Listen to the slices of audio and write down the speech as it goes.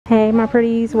Hey my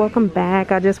pretties, welcome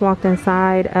back. I just walked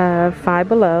inside of Five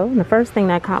Below, and the first thing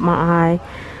that caught my eye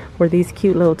were these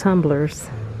cute little tumblers,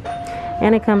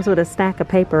 and it comes with a stack of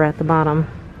paper at the bottom,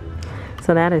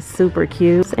 so that is super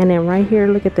cute. And then right here,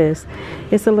 look at this,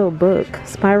 it's a little book,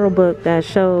 spiral book that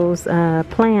shows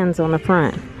plans on the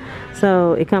front.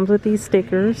 So it comes with these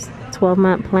stickers,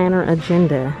 12-month planner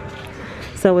agenda.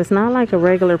 So it's not like a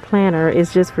regular planner,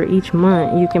 it's just for each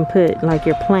month you can put like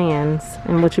your plans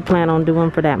and what you plan on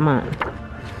doing for that month.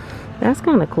 That's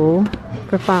kind of cool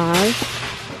for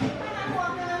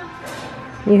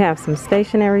 $5. You have some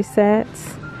stationery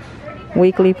sets,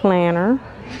 weekly planner.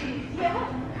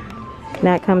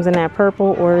 That comes in that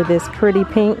purple or this pretty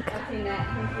pink.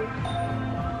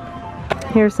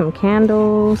 Here's some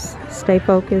candles, Stay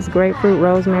Focused, grapefruit,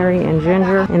 rosemary, and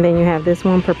ginger. And then you have this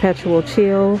one, Perpetual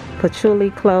Chill,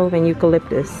 patchouli, clove, and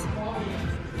eucalyptus.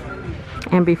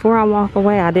 And before I walk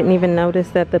away, I didn't even notice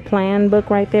that the plan book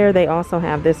right there, they also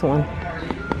have this one.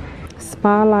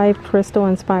 Spa Life Crystal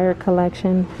Inspired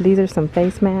Collection. These are some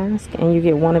face masks, and you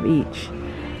get one of each.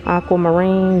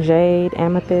 Aquamarine, jade,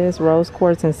 amethyst, rose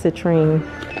quartz, and citrine.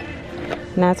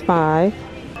 And that's $5.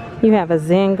 You have a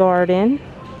Zen Garden.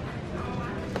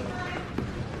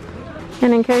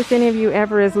 And in case any of you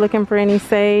ever is looking for any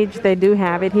sage, they do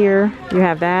have it here. You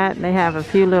have that. They have a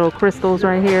few little crystals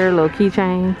right here, little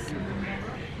keychains.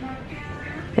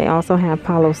 They also have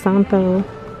Palo Santo.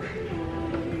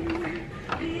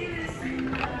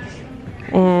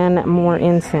 And more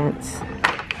incense.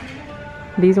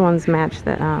 These ones match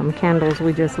the candles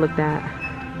we just looked at.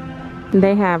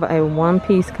 They have a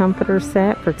one-piece comforter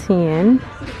set for $10.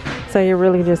 So you're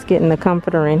really just getting the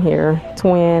comforter in here,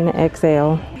 twin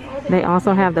XL. They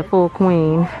also have the full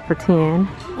queen for $10.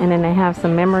 And then they have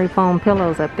some memory foam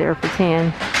pillows up there for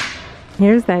 $10.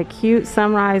 Here's that cute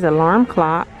sunrise alarm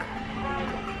clock.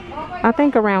 I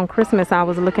think around Christmas I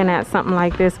was looking at something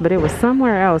like this, but it was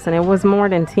somewhere else and it was more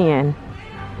than $10.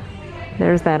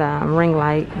 There's that ring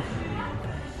light.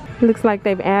 Looks like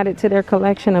they've added to their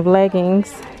collection of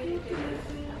leggings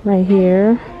right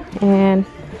here. And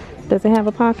does it have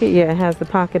a pocket? Yeah, it has the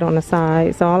pocket on the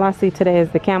side. So all I see today is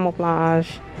the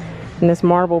camouflage and this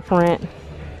marble print.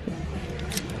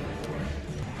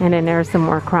 And then there's some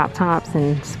more crop tops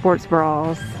and sports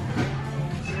bras.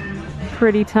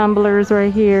 Pretty tumblers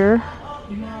right here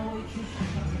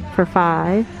for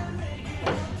 $5.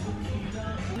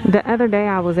 The other day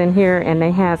I was in here and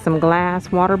they had some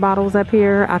glass water bottles up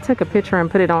here. I took a picture and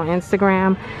put it on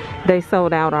Instagram. They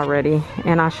sold out already,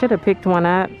 and I should have picked one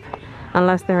up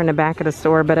unless they're in the back of the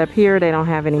store, but up here they don't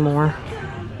have any more.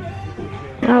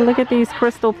 Oh, look at these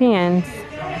crystal pens.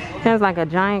 There's like a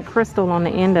giant crystal on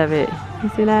the end of it. You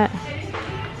see that?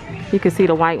 You can see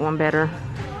the white one better.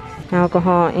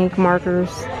 Alcohol ink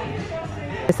markers.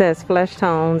 It says flesh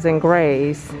tones and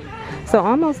grays. So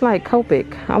almost like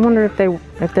Copic. I wonder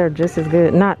if they're just as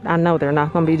good. I know they're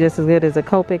not going to be just as good as a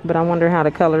Copic, but I wonder how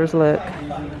the colors look.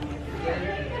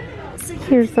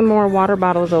 Here's some more water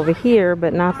bottles over here,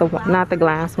 but not the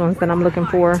glass ones that I'm looking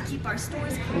for.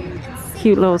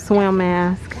 Cute little swim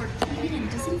mask.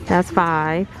 That's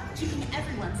 $5.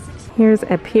 Here's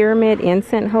a pyramid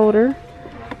incense holder.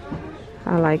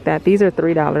 I like that. These are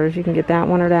 $3. You can get that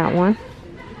one or that one.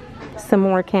 Some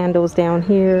more candles down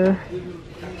here.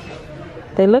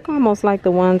 They look almost like the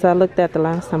ones I looked at the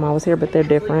last time I was here, but they're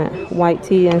different. White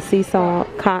tea and sea salt,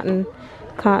 cotton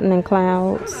and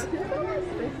clouds,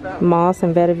 moss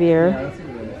and vetiver.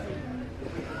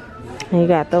 And you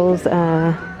got those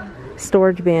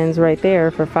storage bins right there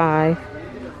for $5.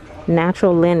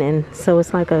 Natural linen, so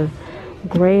it's like a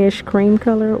grayish cream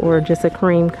color or just a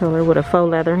cream color with a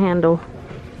faux leather handle.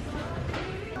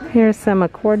 Here's some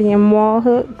accordion wall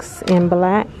hooks in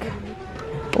black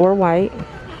or white.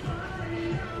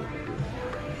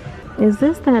 Is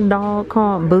this that dog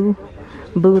called Boo?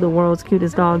 Boo, the world's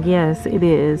cutest dog? Yes, it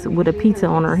is, with a pizza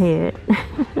on her head.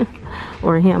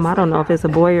 Or him, I don't know if it's a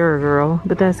boy or a girl,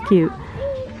 but that's cute.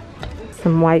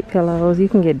 Some white pillows. You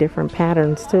can get different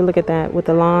patterns too. Look at that with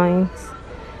the lines,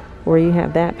 or you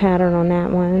have that pattern on that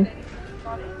one,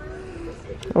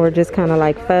 or just kind of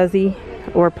like fuzzy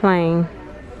or plain.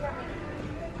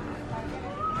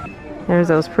 There's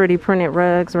those pretty printed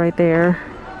rugs right there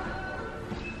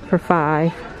for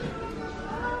 $5.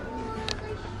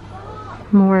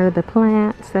 More of the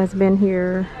plants that's been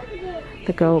here.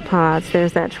 The gold pots.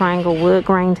 There's that triangle wood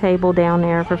grain table down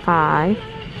there for $5.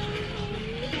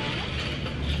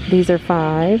 These are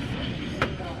 $5.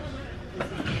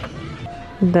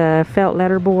 The felt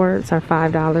letter boards are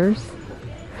 $5.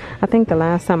 I think the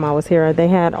last time I was here they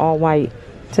had all white.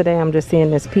 Today I'm just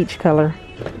seeing this peach color.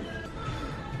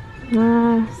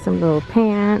 Some little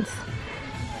pants.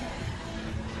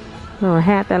 Little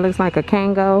hat that looks like a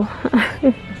Kango.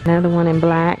 Another one in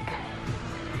black.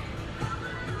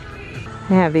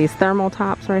 They have these thermal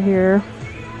tops right here.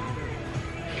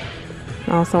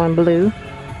 Also in blue.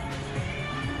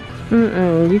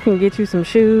 You can get you some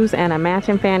shoes and a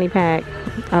matching fanny pack.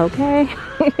 Okay.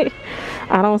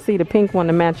 I don't see the pink one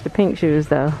to match the pink shoes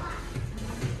though.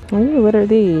 Ooh, what are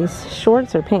these?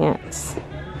 Shorts or pants?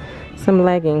 Some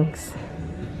leggings.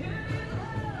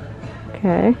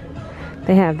 Okay.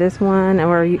 They have this one,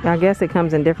 or I guess it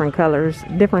comes in different colors,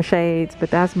 different shades, but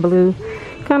that's blue.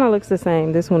 Kind of looks the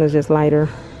same. This one is just lighter.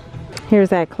 Here's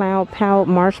that Cloud Pout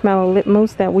Marshmallow Lip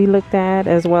Mousse that we looked at,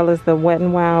 as well as the Wet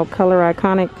n Wild Color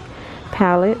Iconic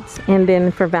palettes. And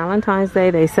then for Valentine's Day,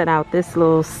 they set out this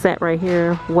little set right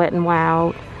here, Wet n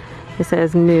Wild. It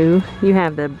says new. You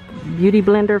have the Beauty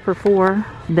Blender for $4.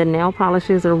 The nail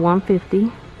polishes are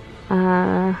 $1.50.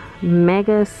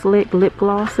 Mega Slick Lip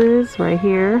Glosses right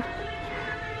here.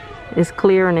 It's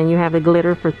clear, and then you have the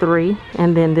glitter for $3.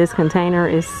 And then this container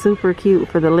is super cute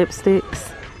for the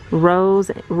lipsticks. Rose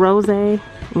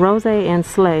and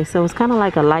Slay. So it's kind of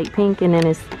like a light pink, and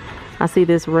then I see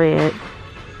this red.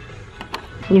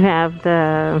 You have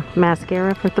the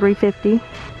mascara for $3.50.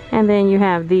 And then you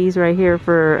have these right here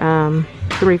for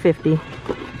 $3.50.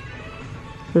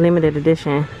 Limited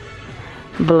edition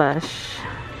blush.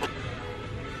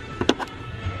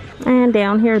 And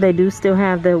down here they do still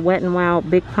have the Wet n Wild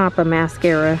Big Papa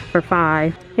mascara for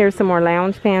 $5. Here's some more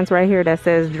lounge pants right here that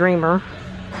says Dreamer.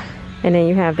 And then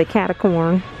you have the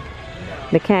Catacorn,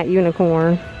 the Cat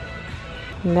Unicorn.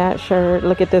 And that shirt,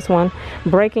 look at this one.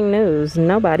 Breaking news,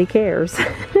 nobody cares.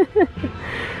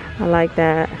 I like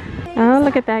that. Oh,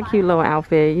 look at that cute little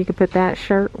outfit. You could put that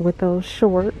shirt with those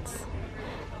shorts,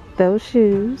 those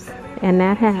shoes, and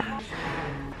that hat.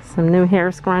 Some new hair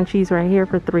scrunchies right here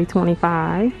for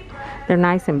 $3.25. They're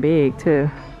nice and big too.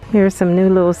 Here's some new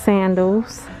little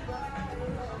sandals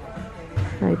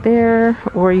right there,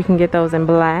 or you can get those in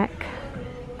black.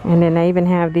 And then they even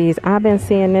have these. I've been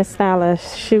seeing this style of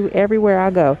shoe everywhere I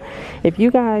go. If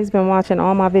you guys been watching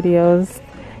all my videos,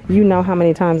 you know how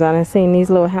many times I've seen these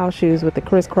little house shoes with the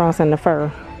crisscross and the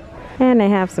fur. And they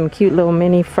have some cute little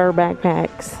mini fur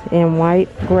backpacks in white,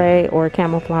 gray, or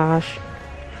camouflage.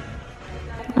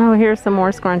 Oh, here's some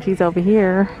more scrunchies over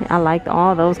here. I liked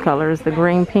all those colors, the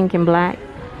green, pink, and black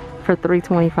for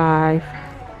 $3.25.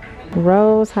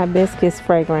 Rose hibiscus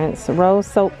fragrance, rose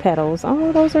soap petals.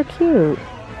 Oh, those are cute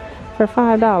for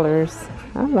 $5.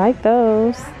 I like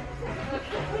those.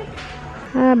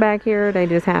 Back here they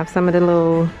just have some of the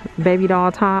little baby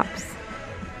doll tops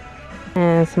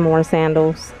and some more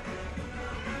sandals.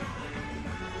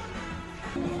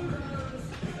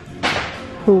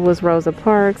 Who Was Rosa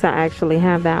Parks? I actually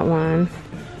have that one.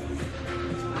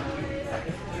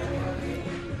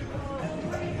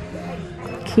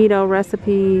 Keto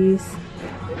recipes.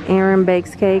 Aaron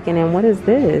Bakes Cake. And then what is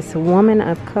this? Woman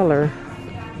of Color.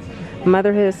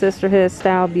 Motherhood, Sisterhood,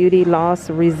 Style, Beauty, Loss,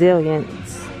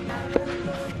 Resilience.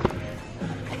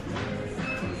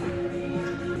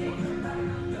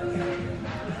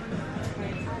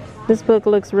 This book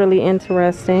looks really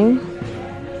interesting.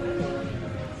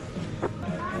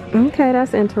 Okay,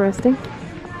 that's interesting.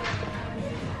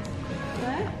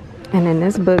 And then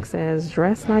this book says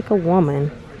Dress Like a Woman,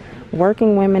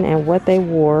 Working Women and What They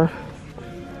Wore.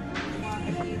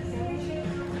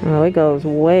 Oh, it goes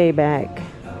way back.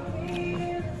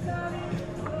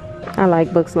 I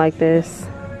like books like this.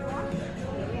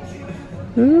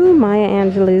 Ooh, Maya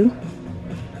Angelou.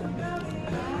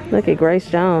 Look at Grace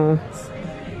Jones.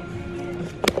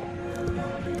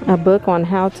 A book on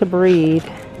how to breathe.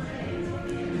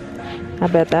 I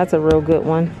bet that's a real good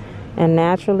one. And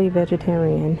Naturally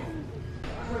Vegetarian.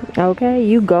 Okay,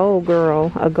 you go,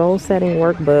 girl. A goal-setting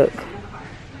workbook.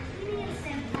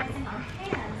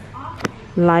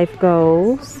 Life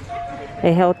Goals.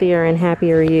 A Healthier and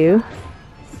Happier You.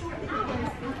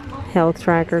 Health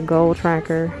Tracker, Goal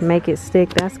Tracker. Make It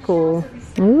Stick. That's cool.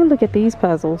 Ooh, look at these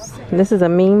puzzles. This is a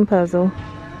meme puzzle.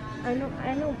 I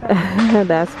know.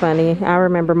 That's funny. I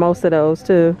remember most of those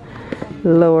too.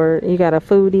 Lord, you got a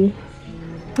foodie.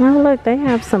 Oh, look, they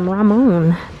have some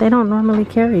Ramon. They don't normally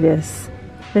carry this.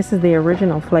 This is the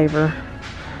original flavor,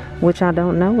 which I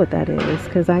don't know what that is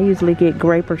because I usually get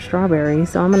grape or strawberry.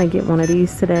 So I'm going to get one of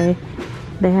these today.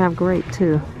 They have grape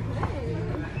too.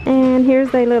 And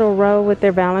here's their little row with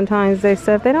their Valentine's Day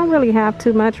stuff. They don't really have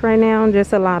too much right now.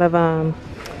 Just a lot of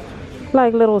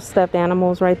like little stuffed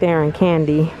animals right there and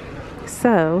candy.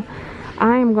 So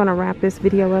I am going to wrap this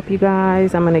video up, you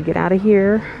guys. I'm going to get out of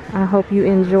here. I hope you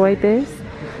enjoyed this.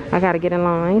 I got to get in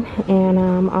line. And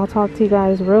I'll talk to you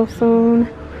guys real soon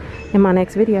in my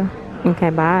next video. Okay,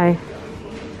 bye.